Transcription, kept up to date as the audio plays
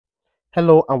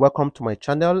Hello and welcome to my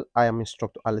channel. I am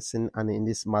Instructor Allison, and in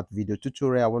this math video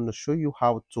tutorial I want to show you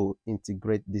how to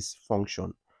integrate this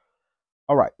function.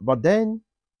 All right, but then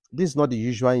this is not the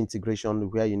usual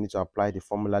integration where you need to apply the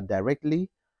formula directly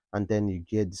and then you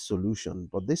get the solution.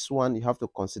 But this one you have to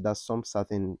consider some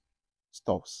certain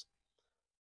stuffs.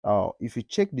 If you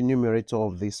check the numerator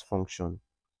of this function,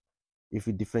 if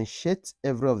you differentiate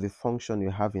every of the function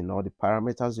you're having or the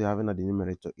parameters you're having at the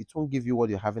numerator, it won't give you what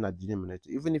you're having at the denominator.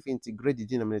 Even if you integrate the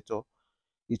denominator,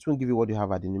 it won't give you what you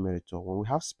have at the numerator. When we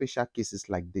have special cases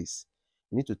like this,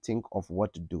 you need to think of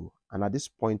what to do. And at this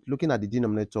point, looking at the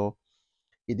denominator,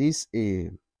 it is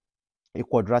a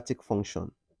quadratic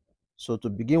function. So to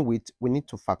begin with, we need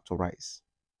to factorize.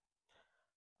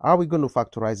 How are we going to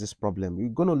factorize this problem? You're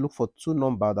going to look for two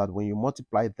numbers that when you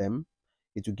multiply them,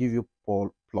 it will give you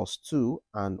plus 2,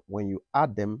 and when you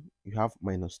add them, you have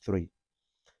minus 3.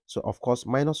 So of course,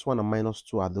 minus 1 and minus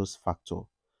 2 are those factors.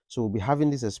 So we'll be having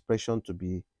this expression to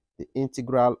be the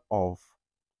integral of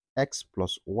x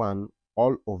plus 1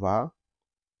 all over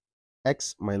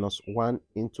x minus 1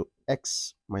 into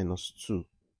x minus 2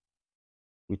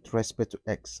 with respect to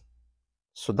x.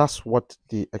 So that's what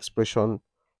the expression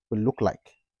will look like.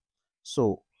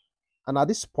 So, and at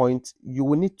this point, you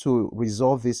will need to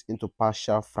resolve this into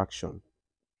partial fraction.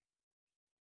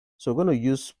 So we're going to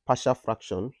use partial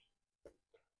fraction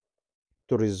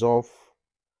to resolve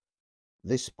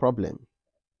this problem.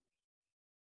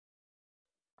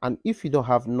 And if you don't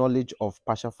have knowledge of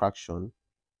partial fraction,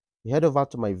 you head over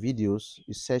to my videos,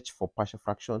 you search for partial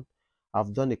fraction.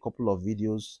 I've done a couple of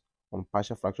videos on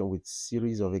partial fraction with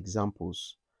series of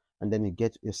examples, and then you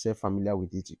get yourself familiar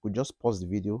with it. You could just pause the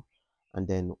video, and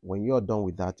then when you're done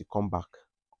with that, you come back.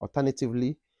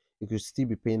 Alternatively, you could still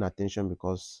be paying attention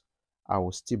because I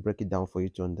will still break it down for you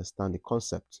to understand the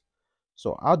concept.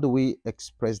 So how do we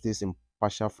express this in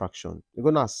partial fraction? You're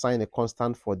going to assign a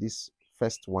constant for this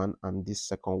first one and this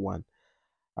second one.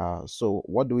 So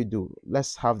what do?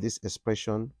 Let's have this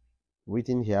expression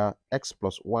written here, x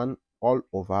plus 1 all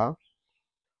over.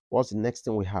 What's the next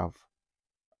thing we have?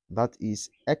 That is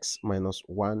x minus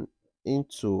 1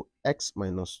 into x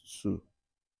minus 2.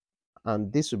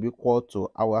 And this will be equal to,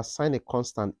 I will assign a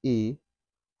constant a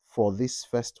for this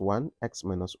first one, x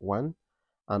minus 1.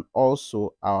 And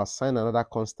also I'll assign another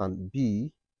constant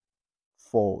b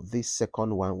for this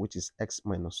second one, which is x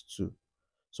minus 2.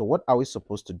 So what are we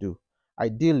supposed to do?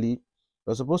 Ideally,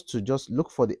 we're supposed to just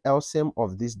look for the LCM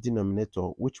of this denominator,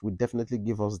 which will definitely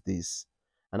give us this.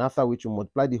 And after which we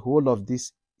multiply the whole of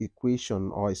this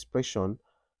equation or expression,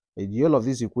 the whole of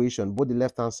this equation, both the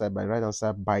left-hand side by right-hand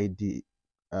side, by the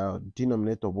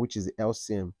denominator, which is the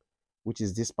LCM, which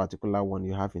is this particular one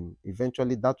you're having.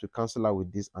 Eventually, that will cancel out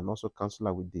with this and also cancel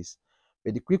out with this.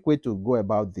 But the quick way to go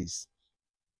about this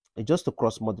is just to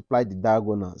cross multiply the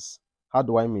diagonals. How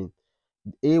do I mean?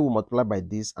 A will multiply by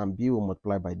this and B will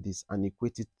multiply by this and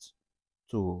equate it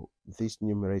to this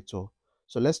numerator.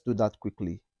 So let's do that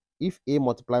quickly. If A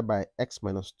multiplied by x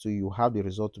minus 2, you have the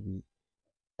result to be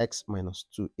x minus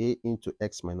 2, A into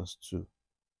x minus 2.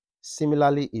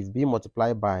 Similarly, if B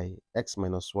multiplied by x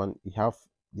minus 1, you have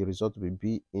the result to be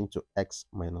B into x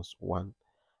minus 1.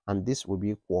 And this will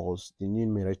be equals the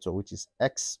numerator, which is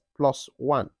x plus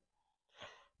 1.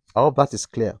 I hope that is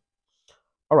clear.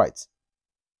 All right.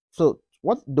 So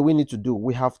what do we need to do?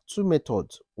 We have two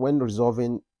methods when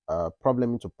resolving a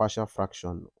problem into partial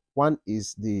fraction. One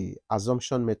is the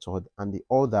assumption method, and the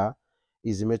other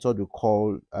is the method we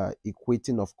call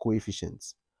equating of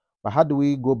coefficients. But how do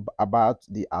we go about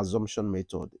the assumption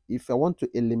method? If I want to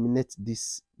eliminate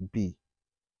this b,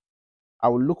 I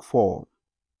will look for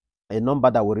a number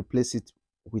that will replace it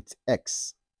with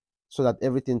x so that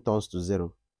everything turns to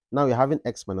 0. Now we're having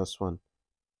x minus 1.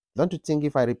 Don't you think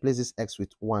if I replace this x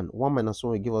with 1, 1 minus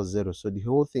 1 will give us 0. So the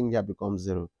whole thing here becomes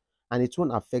 0. And it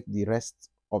won't affect the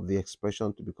rest of the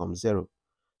expression to become 0.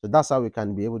 So that's how we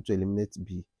can be able to eliminate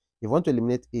b. If you want to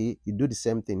eliminate a, you do the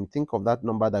same thing. Think of that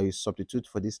number that you substitute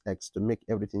for this x to make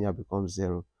everything here become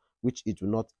 0, which it will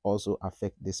not also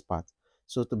affect this part.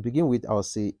 So to begin with, I'll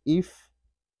say if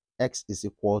x is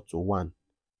equal to 1,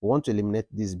 we want to eliminate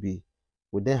this b.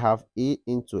 We then have a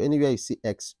into, anywhere you see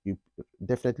x, you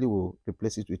definitely will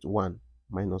replace it with 1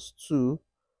 minus 2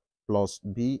 plus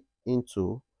b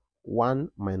into 1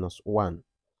 minus 1.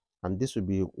 And this will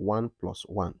be 1 plus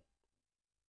 1.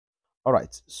 All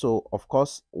right, so of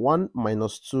course, 1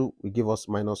 minus 2 will give us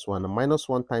minus 1. And minus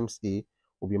 1 times a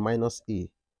will be minus a.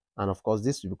 And of course,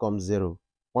 this will become 0.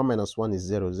 1 minus 1 is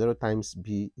 0. 0 times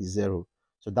b is 0.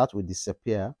 So that will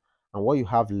disappear. And what you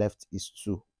have left is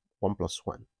 2. 1 plus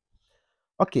 1.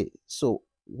 Okay, so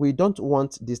we don't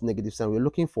want this negative sign. We're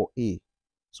looking for a.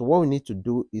 So what we need to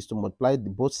do is to multiply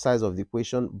both sides of the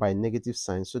equation by negative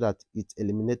sign so that it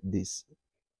eliminates this,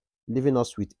 leaving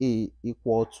us with a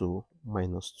equal to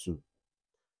 -2.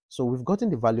 So we've gotten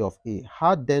the value of a.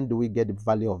 How then do we get the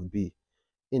value of b?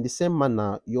 In the same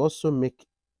manner, you also make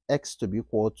x to be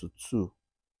equal to 2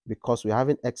 because we're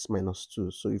having x minus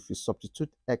 2. So if you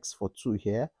substitute x for 2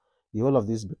 here, the whole of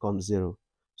this becomes 0.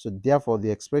 So therefore,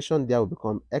 the expression there will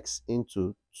become x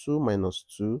into 2 minus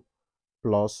 2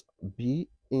 plus b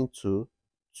into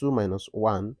 2 minus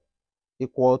 1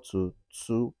 equal to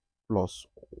 2 plus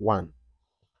 1.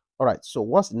 All right, so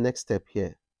what's the next step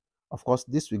here? Of course,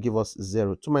 this will give us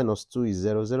 0. 2 minus 2 is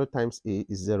 0. 0 times a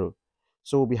is 0.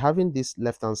 So we'll be having this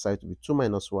left-hand side to be 2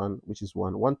 minus 1, which is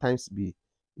 1. 1 times b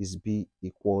is b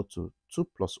equal to 2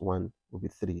 plus 1 will be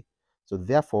 3. So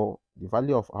therefore, the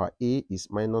value of our a is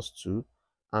 -2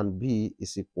 and b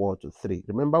is equal to 3.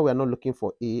 Remember, we are not looking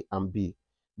for a and b.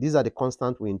 These are the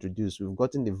constants we introduced. We've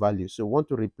gotten the value. So we want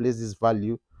to replace this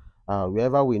value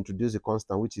wherever we introduce a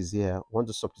constant, which is here. We want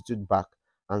to substitute back,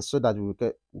 and so that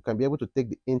we can be able to take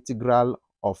the integral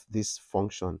of this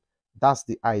function. That's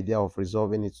the idea of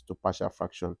resolving it to partial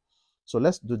fraction. So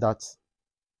let's do that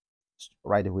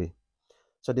right away.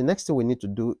 So the next thing we need to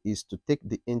do is to take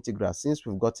the integral. Since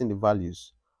we've gotten the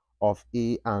values of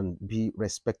a and b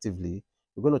respectively,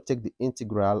 we're going to take the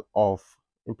integral of,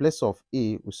 in place of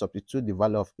a, we substitute the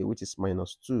value of a, which is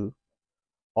 -2,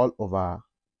 all over,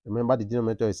 remember the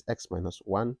denominator is x minus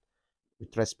 1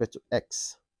 with respect to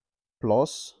x,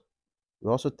 plus we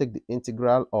also take the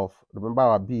integral of, remember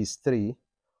our b is 3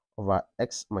 over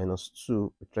x minus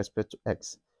 2 with respect to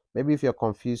x. Maybe if you're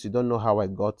confused, you don't know how I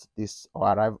got this or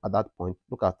arrive at that point,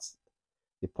 look at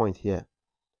the point here.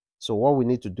 So what we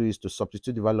need to do is to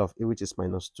substitute the value of a, which is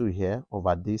 -2 here,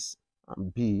 over this,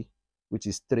 and b, which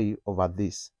is 3 over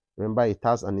this. Remember, it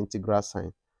has an integral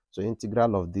sign. So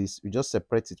integral of this, we just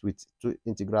separate it with 2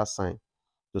 integral sign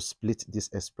to split this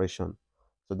expression.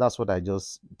 So that's what I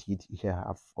just did here.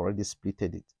 I've already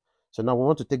splitted it. So now we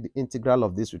want to take the integral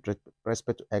of this with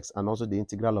respect to x and also the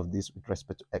integral of this with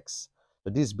respect to x. So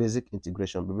this is basic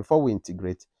integration. But before we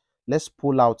integrate, let's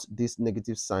pull out this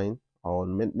negative sign or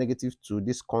 -2,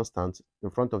 this constant in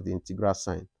front of the integral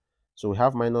sign. So we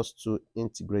have -2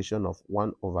 integration of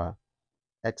 1 over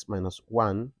x minus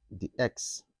 1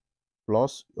 dx,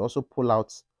 plus you also pull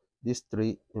out this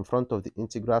 3 in front of the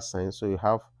integral sign. So you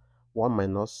have 1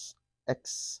 minus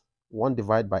x, 1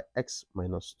 divided by x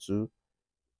minus 2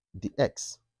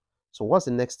 dx. So what's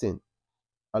the next thing?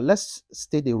 Let's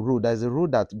state a rule. There's a rule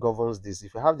that governs this.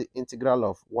 If you have the integral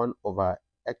of 1 over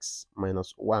x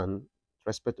minus 1 with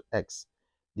respect to x,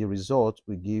 the result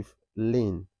will give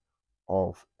ln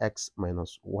of x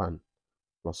minus 1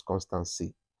 plus constant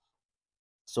c.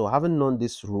 So having known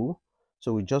this rule,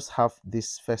 so we just have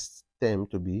this first term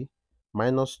to be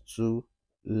 -2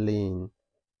 ln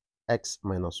x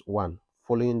minus 1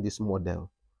 following this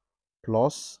model,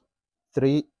 plus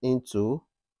 3 into,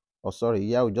 or sorry,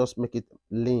 yeah, we just make it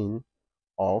ln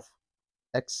of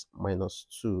x minus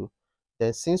 2.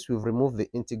 Then since we've removed the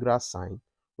integral sign,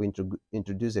 we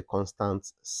introduce a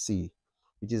constant c,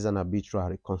 which is an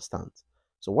arbitrary constant.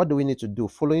 So what do we need to do?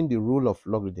 Following the rule of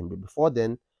logarithm. But before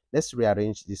then, let's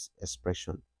rearrange this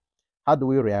expression. How do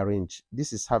we rearrange?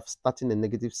 This is starting a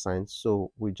negative sign,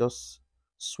 so we just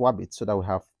swap it so that we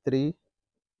have 3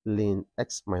 ln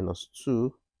x minus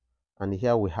 2, and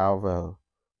here we have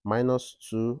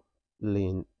 -2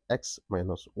 ln x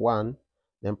minus 1,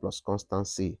 then plus constant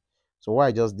c. So what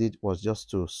I just did was just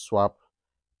to swap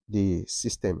the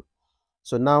system.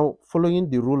 So now, following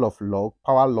the rule of log,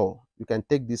 power law, you can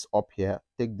take this up here,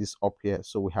 take this up here.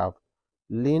 So we have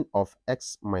ln of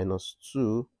x minus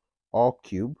 2 all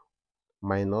cube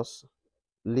minus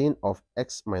ln of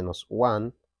x minus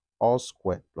 1 all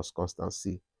squared plus constant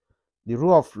c. The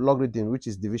rule of logarithm, which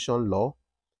is division law,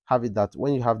 have it that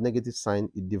when you have negative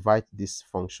sign, it divides this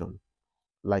function.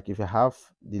 Like if you have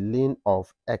the ln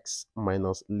of x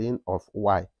minus ln of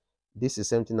y, this is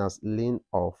same thing as ln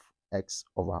of x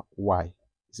over y.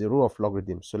 It's a rule of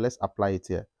logarithm. So let's apply it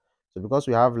here. So because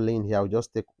we have ln here, I'll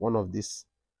just take one of this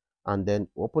and then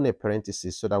open a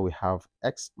parenthesis so that we have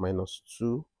x minus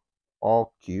 2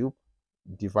 all cube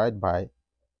divided by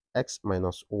x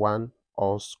minus 1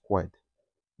 all squared.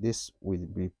 This will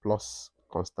be plus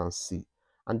constant c.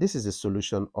 And this is the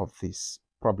solution of this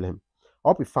problem. I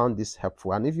hope you found this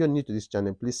helpful. And if you're new to this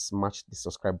channel, please smash the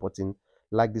subscribe button,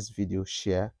 like this video,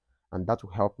 share, and that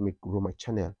will help me grow my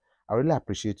channel. I really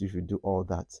appreciate if you do all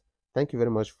that. Thank you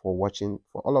very much for watching.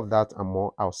 For all of that and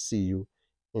more, I'll see you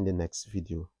in the next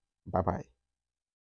video. Bye-bye.